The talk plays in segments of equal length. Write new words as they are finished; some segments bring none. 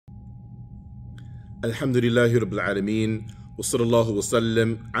Alhamdulillahi Rabbil Alameen, wa sallallahu wa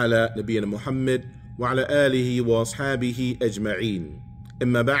sallam ala nabiyyina Muhammad wa ala alihi wa ashabihi ajma'een.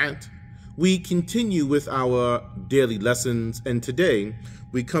 Amma ba'd, we continue with our daily lessons, and today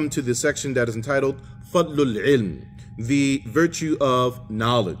we come to the section that is entitled Fadlul Ilm, the virtue of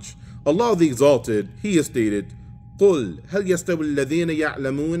knowledge. Allah the Exalted, He has stated, قُلْ هَلْ يَسْتَوِي الَّذِينَ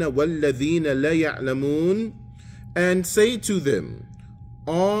يَعْلَمُونَ وَالَّذِينَ لَا يَعْلَمُونَ, and say to them,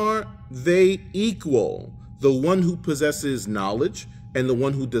 are they equal, the one who possesses knowledge and the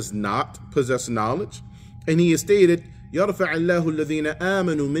one who does not possess knowledge? And He has stated, يَرْفَعِ اللَّهُ الَّذِينَ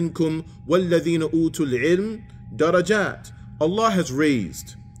آمَنُوا مِنْكُمْ وَالَّذِينَ أُوتُوا الْعِلْمِ darajat. Allah has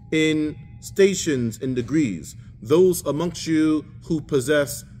raised in stations and degrees those amongst you who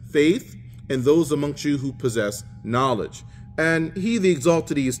possess faith and those amongst you who possess knowledge. And He the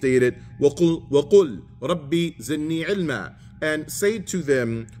Exalted, He stated, وَقُلْ رَبِّي زِدْنِي عِلْمًا, and say to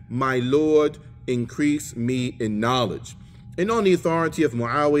them, my Lord, increase me in knowledge. And on the authority of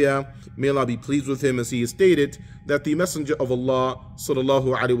Muawiyah, may Allah be pleased with him, as he has stated, that the Messenger of Allah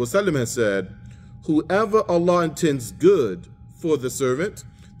sallallahu alaihi wasallam has said, whoever Allah intends good for the servant,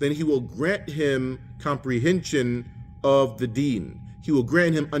 then He will grant him comprehension of the deen. He will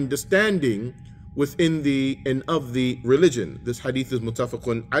grant him understanding within the and of the religion. This hadith is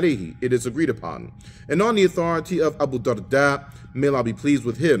muttafaqun alayhi. It is agreed upon. And on the authority of Abu Darda, may Allah be pleased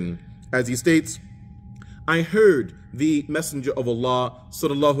with him, as he states, I heard the Messenger of Allah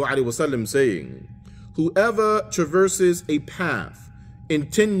sallallahu alaihi wasallam saying, whoever traverses a path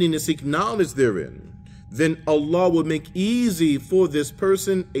intending to seek knowledge therein, then Allah will make easy for this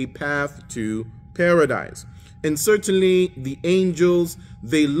person a path to paradise. And certainly the angels,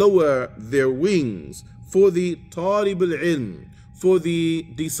 they lower their wings for the talib al-ilm, for the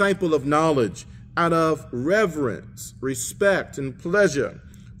disciple of knowledge, out of reverence, respect, and pleasure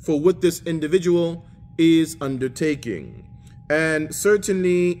for what this individual is undertaking. And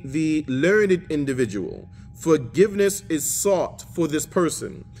certainly the learned individual, forgiveness is sought for this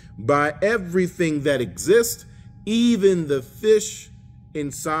person by everything that exists, even the fish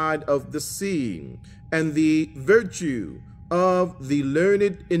inside of the sea. And the virtue of the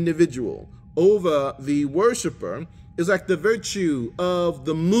learned individual over the worshiper is like the virtue of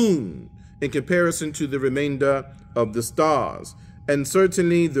the moon in comparison to the remainder of the stars. And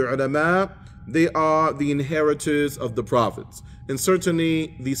certainly the ulama, they are the inheritors of the prophets. And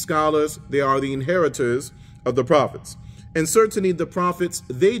certainly the scholars, they are the inheritors of the prophets. And certainly the prophets,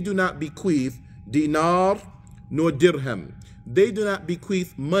 they do not bequeath dinar nor dirham. They do not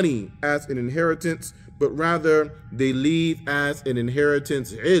bequeath money as an inheritance, but rather they leave as an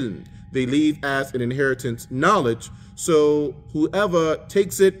inheritance ilm. They leave as an inheritance knowledge. So whoever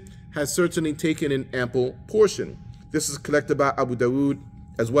takes it has certainly taken an ample portion. This is collected by Abu Dawood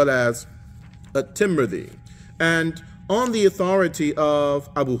as well as At-Tirmidhi. And on the authority of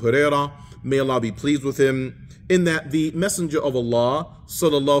Abu Hurairah, may Allah be pleased with him, in that the Messenger of Allah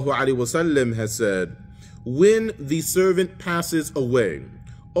sallallahu alaihi wasallam has said, when the servant passes away,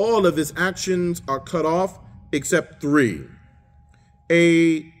 all of his actions are cut off except three: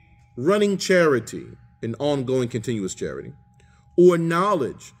 a running charity, an ongoing continuous charity, or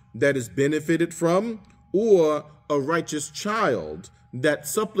knowledge that is benefited from, or a righteous child that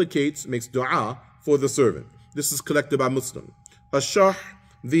supplicates, makes dua for the servant. This is collected by Muslim. Ash-Sharh,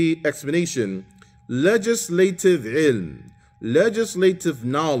 the explanation, legislative ilm, legislative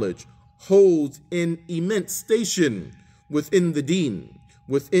knowledge, holds an immense station within the deen,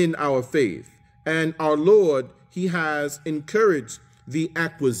 within our faith. And our Lord, He has encouraged the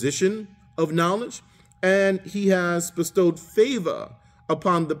acquisition of knowledge, and He has bestowed favor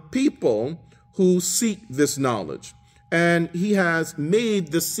upon the people who seek this knowledge. And He has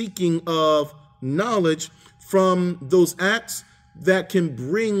made the seeking of knowledge from those acts that can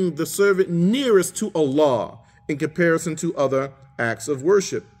bring the servant nearest to Allah in comparison to other acts of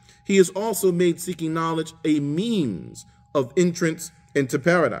worship. He has also made seeking knowledge a means of entrance into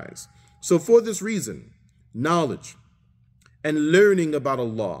paradise. So for this reason, knowledge and learning about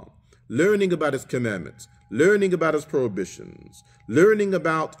Allah, learning about His commandments, learning about His prohibitions, learning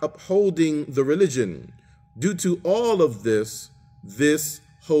about upholding the religion, due to all of this, this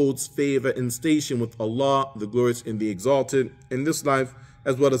holds favor and station with Allah, the glorious and the exalted, in this life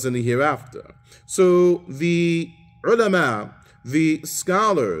as well as in the hereafter. So the ulama, the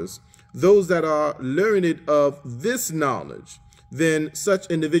scholars, those that are learned of this knowledge, then such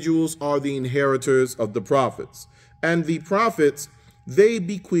individuals are the inheritors of the prophets. And the prophets, they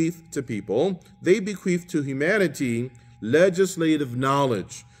bequeath to people, they bequeath to humanity legislative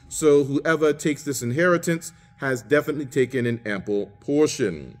knowledge. So whoever takes this inheritance has definitely taken an ample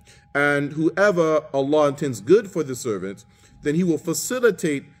portion. And whoever Allah intends good for the servant, then he will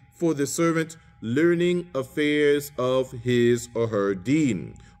facilitate for the servant learning affairs of his or her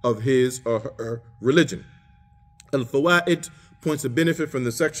deen, of his or her religion. Al-Fawaid points of benefit from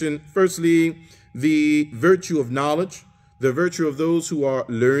the section. Firstly, the virtue of knowledge, the virtue of those who are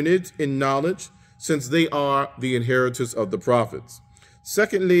learned in knowledge, since they are the inheritors of the prophets.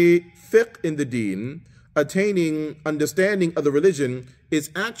 Secondly, fiqh in the deen, attaining understanding of the religion, is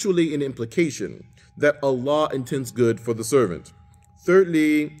actually an implication that Allah intends good for the servant.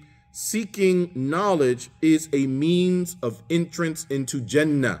 Thirdly, seeking knowledge is a means of entrance into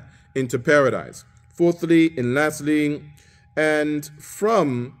Jannah, into paradise. Fourthly and lastly, and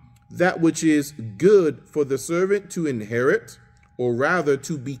from that which is good for the servant to inherit, or rather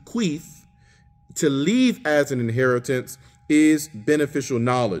to bequeath, to leave as an inheritance, is beneficial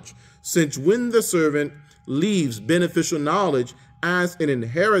knowledge. Since when the servant leaves beneficial knowledge as an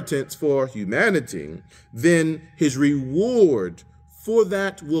inheritance for humanity, then his reward for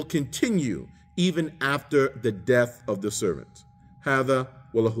that will continue even after the death of the servant. هذا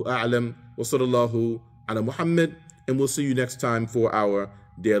والله أعلم وصلى الله على محمد, and we'll see you next time for our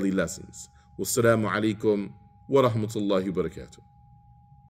daily lessons. Wassalamu alaikum wa rahmatullahi wa barakatuh.